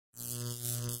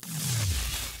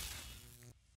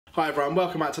Hi everyone,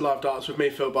 welcome back to Live Darts with me,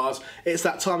 Phil Bars. It's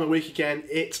that time of week again.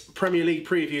 It's Premier League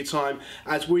preview time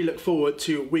as we look forward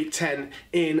to week 10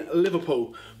 in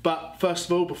Liverpool. But first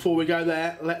of all, before we go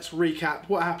there, let's recap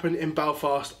what happened in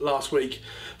Belfast last week.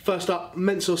 First up,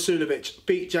 Mensah Suljovic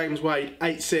beat James Wade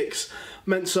 8-6.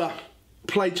 Mensah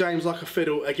played James like a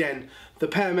fiddle again. The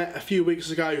pair met a few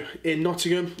weeks ago in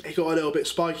Nottingham. It got a little bit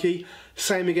spiky.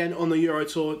 Same again on the Euro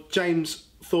Tour. James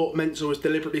thought Mensah was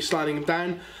deliberately sliding him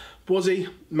down. Was he?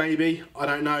 Maybe. I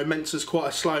don't know. Mensah's quite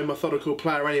a slow, methodical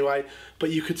player anyway. But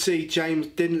you could see James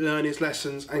didn't learn his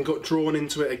lessons and got drawn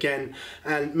into it again.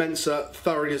 And Mensah,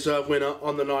 thoroughly deserved winner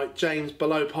on the night. James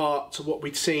below par to what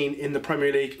we'd seen in the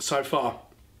Premier League so far.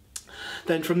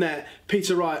 Then from there,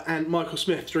 Peter Wright and Michael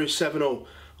Smith drew 7-all.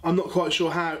 I'm not quite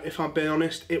sure how, if I'm being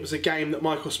honest. It was a game that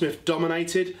Michael Smith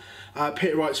dominated.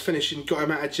 Peter Wright's finishing got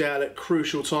him out of jail at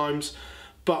crucial times.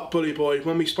 But Bully Boy,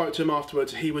 when we spoke to him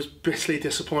afterwards, he was bitterly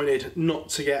disappointed not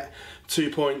to get 2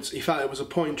 points. He felt it was a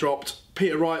point dropped.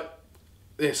 Peter Wright,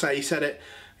 he said it,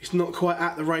 he's not quite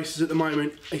at the races at the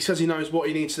moment. He says he knows what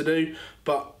he needs to do,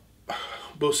 but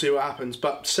we'll see what happens.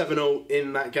 But 7-all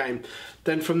in that game.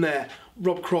 Then from there,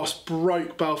 Rob Cross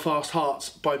broke Belfast hearts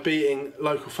by beating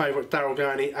local favourite Daryl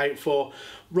Gurney 8-4.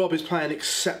 Rob is playing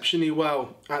exceptionally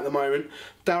well at the moment.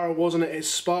 Daryl wasn't at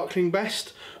his sparkling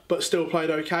best, but still played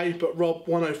okay. But Rob,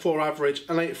 104 average,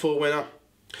 an 8-4 winner.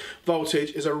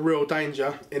 Voltage is a real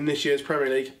danger in this year's Premier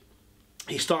League.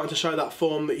 He's starting to show that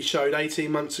form that he showed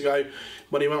 18 months ago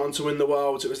when he went on to win the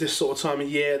Worlds. It was this sort of time of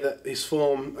year that his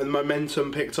form and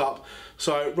momentum picked up.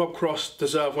 So Rob Cross,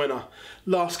 deserved winner.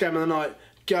 Last game of the night,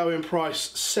 Gerwen Price,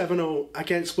 7-all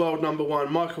against world number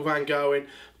 1, Michael van Gerwen.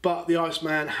 But the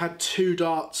Iceman had 2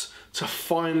 darts to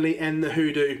finally end the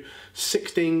hoodoo.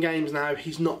 16 games now,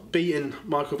 he's not beaten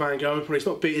Michael van Gerwen, but he's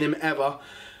not beaten him ever.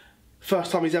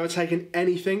 First time he's ever taken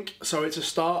anything, so it's a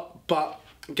start, but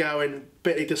Gerwen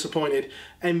bitterly disappointed.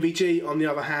 MVG, on the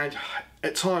other hand,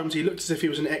 at times he looked as if he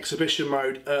was in exhibition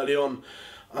mode early on.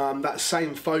 That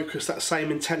same focus, that same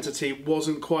intensity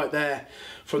wasn't quite there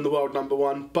from the world number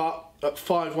 1, but at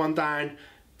 5-1 down,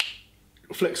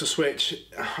 flicks a switch,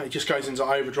 he just goes into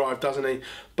overdrive, doesn't he?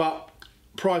 But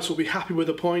Price will be happy with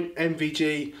a point.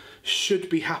 MVG should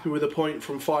be happy with a point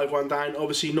from 5-1 down.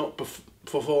 Obviously not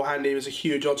beforehand, he was a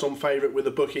huge odds-on favourite with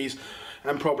the bookies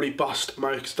and probably bust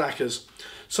most stackers.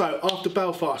 So after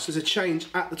Belfast, there's a change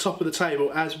at the top of the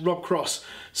table as Rob Cross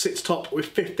sits top with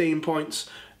 15 points.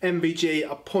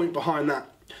 MVG a point behind that.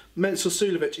 Mensah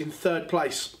Suljovic in 3rd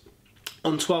place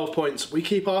on 12 points. We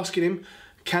keep asking him,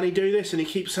 can he do this? And he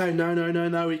keeps saying,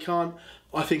 no, he can't.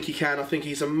 I think he can. I think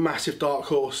he's a massive dark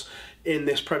horse in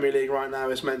this Premier League right now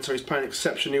as Mensah. He's playing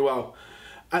exceptionally well.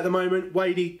 At the moment,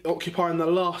 Wadey occupying the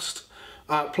last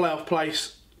playoff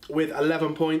place with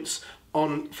 11 points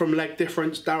from leg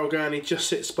difference. Daryl Gurney just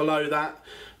sits below that.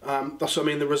 That's what I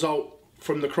mean. The result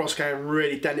from the cross game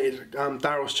really dented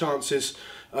Daryl's chances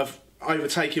of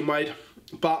overtaking Wade.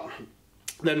 But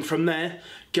then from there,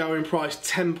 Gerwen Price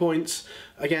 10 points.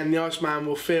 Again, the Iceman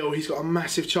will feel he's got a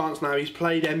massive chance now. He's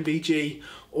played MVG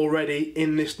already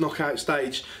in this knockout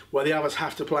stage where the others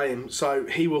have to play him. So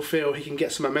he will feel he can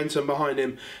get some momentum behind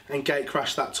him and gate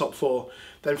crash that top 4.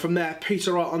 Then from there,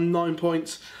 Peter Wright on 9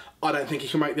 points. I don't think he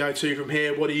can make the O2 from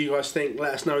here. What do you guys think?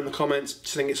 Let us know in the comments. Do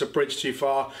you think it's a bridge too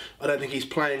far? I don't think he's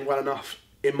playing well enough,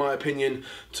 in my opinion,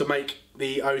 to make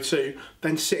the O2.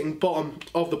 Then sitting bottom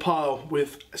of the pile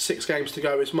with 6 games to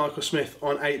go is Michael Smith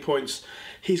on 8 points.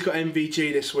 He's got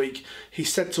MVG this week. He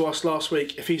said to us last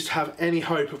week, if he's to have any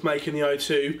hope of making the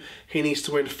O2, he needs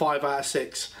to win 5 out of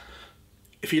 6.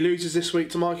 If he loses this week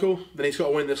to Michael, then he's got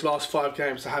to win this last 5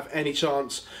 games to have any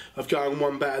chance of going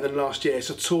one better than last year.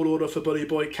 It's a tall order for Bully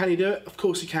Boy. Can he do it? Of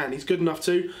course he can. He's good enough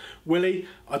to. Will he?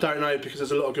 I don't know, because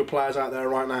there's a lot of good players out there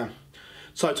right now.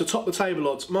 So to top the table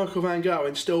odds, Michael van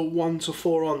Gerwen still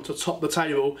 1-4 on to top the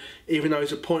table, even though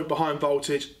he's a point behind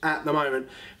Voltage at the moment.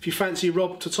 If you fancy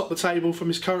Rob to top the table from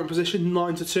his current position,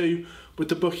 9-2 with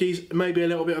the bookies, maybe a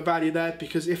little bit of value there,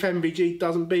 because if MVG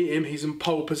doesn't beat him, he's in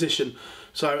pole position.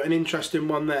 So an interesting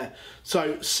one there.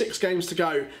 So 6 games to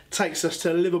go takes us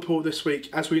to Liverpool this week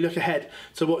as we look ahead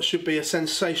to what should be a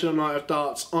sensational night of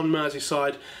darts on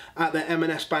Merseyside at the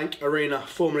M&S Bank Arena,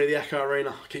 formerly the Echo Arena.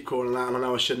 I keep calling it that and I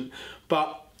know I shouldn't,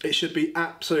 but it should be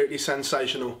absolutely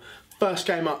sensational. First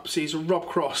game up sees Rob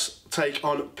Cross take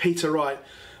on Peter Wright.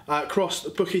 Cross, the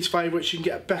bookies' favourites, you can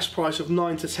get a best price of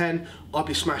 9-10. I'll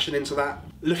be smashing into that.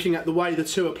 Looking at the way the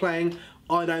two are playing,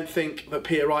 I don't think that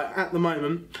Peter Wright at the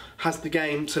moment has the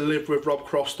game to live with Rob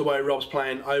Cross the way Rob's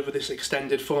playing over this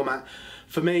extended format.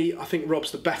 For me, I think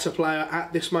Rob's the better player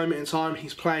at this moment in time.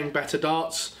 He's playing better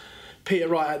darts. Peter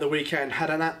Wright at the weekend had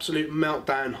an absolute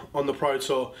meltdown on the Pro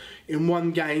Tour. In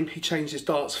one game, he changed his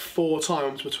darts 4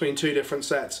 times between 2 different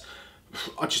sets.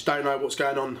 I just don't know what's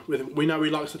going on with him. We know he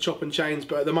likes to chop and change,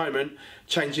 but at the moment,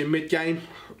 changing mid-game.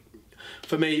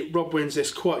 For me, Rob wins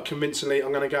this quite convincingly.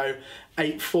 I'm going to go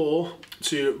 8-4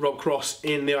 to Rob Cross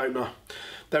in the opener.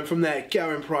 Then from there,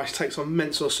 Gerwen Price takes on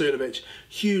Mensur Suljovic.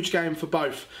 Huge game for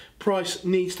both. Price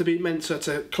needs to beat Mensur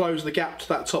to close the gap to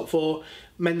that top 4.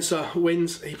 Mensur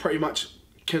wins. He pretty much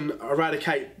can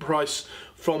eradicate Price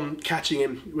from catching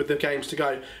him with the games to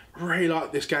go. Really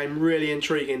like this game, really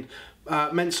intriguing.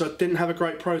 Mensur didn't have a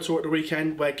great Pro Tour at the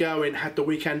weekend, where Gerwen had the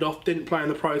weekend off, didn't play in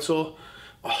the Pro Tour.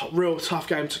 Oh, real tough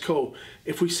game to call.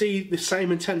 If we see the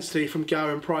same intensity from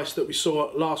Gerwen Price that we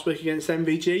saw last week against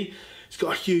MVG, he's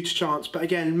got a huge chance. But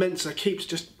again, Mensur keeps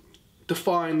just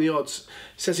defying the odds.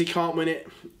 Says he can't win it.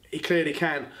 He clearly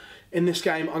can. In this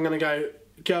game, I'm going to go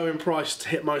Gerwen Price to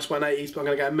hit most 180s, but I'm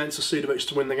going to go Mensur Suljovic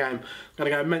to win the game. I'm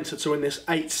going to go Mensur to win this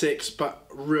 8-6, but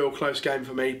real close game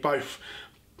for me. Both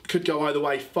could go either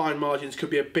way. Fine margins, could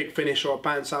be a big finish or a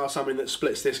bounce out or something that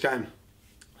splits this game.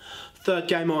 Third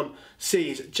game on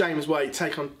sees James Wade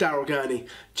take on Daryl Gurney.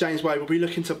 James Wade will be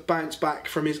looking to bounce back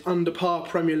from his under par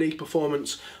Premier League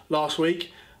performance last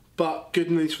week. But good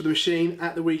news for the machine.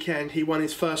 At the weekend, he won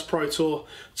his first Pro Tour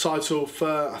title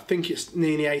for, I think it's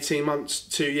nearly 18 months,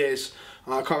 2 years.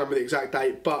 I can't remember the exact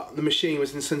date, but the machine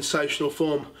was in sensational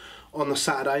form on the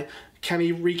Saturday. Can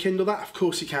he rekindle that? Of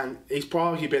course he can. He's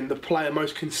probably been the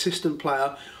most consistent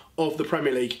player of the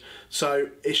Premier League, so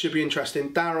it should be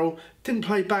interesting. Daryl didn't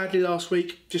play badly last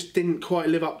week, just didn't quite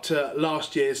live up to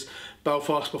last year's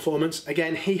Belfast performance.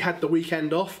 Again, he had the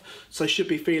weekend off, so should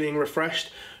be feeling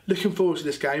refreshed. Looking forward to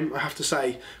this game, I have to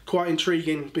say. Quite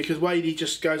intriguing, because Wadey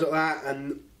just goes like that,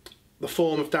 and the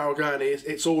form of Daryl Gurney,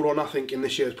 it's all or nothing in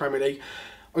this year's Premier League.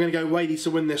 I'm going to go Wadey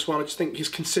to win this one. I just think his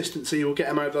consistency will get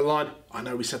him over the line. I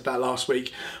know we said that last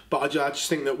week, but I just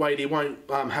think that Wadey won't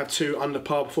have 2 under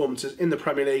par performances in the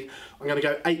Premier League. I'm going to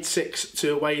go 8-6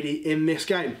 to Wadey in this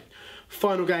game.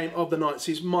 Final game of the night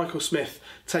sees Michael Smith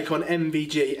take on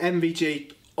MVG.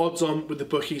 MVG odds on with the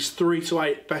bookies,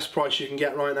 3-8, best price you can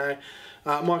get right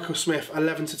now. Michael Smith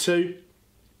 11-2.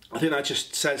 I think that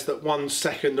just says that one's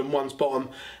second and one's bottom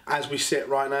as we sit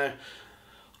right now.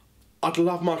 I'd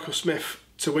love Michael Smith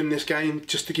to win this game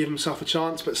just to give himself a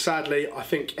chance, but sadly I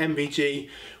think MVG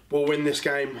will win this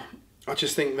game. I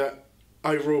just think that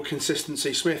overall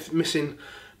consistency, Smith missing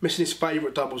his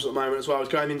favourite doubles at the moment as well. He's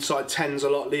going inside 10s a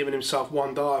lot, leaving himself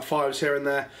 1 dart, 5s here and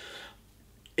there.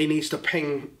 He needs to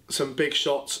ping some big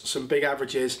shots, some big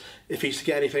averages if he's to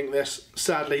get anything this.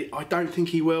 Sadly, I don't think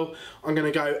he will. I'm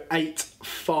going to go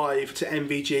 8-5 to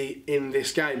MVG in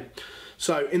this game.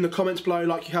 So in the comments below,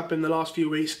 like you have been the last few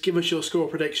weeks, give us your score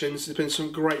predictions. There's been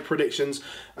some great predictions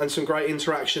and some great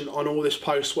interaction on all this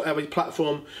post, whatever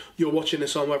platform you're watching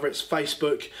this on, whether it's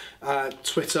Facebook,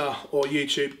 Twitter or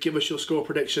YouTube. Give us your score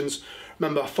predictions.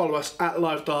 Remember, follow us at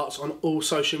Live Darts on all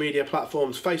social media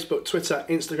platforms, Facebook, Twitter,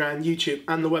 Instagram, YouTube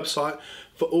and the website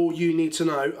for all you need to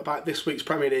know about this week's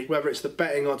Premier League, whether it's the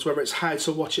betting odds, whether it's how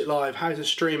to watch it live, how to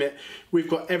stream it. We've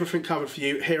got everything covered for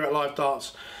you here at Live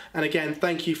Darts. And again,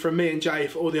 thank you from me and Jay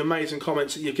for all the amazing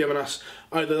comments that you've given us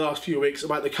over the last few weeks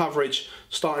about the coverage,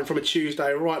 starting from a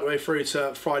Tuesday right the way through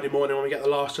to Friday morning when we get the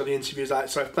last of the interviews out.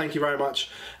 So thank you very much,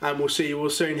 and we'll see you all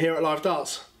soon here at Live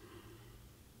Darts.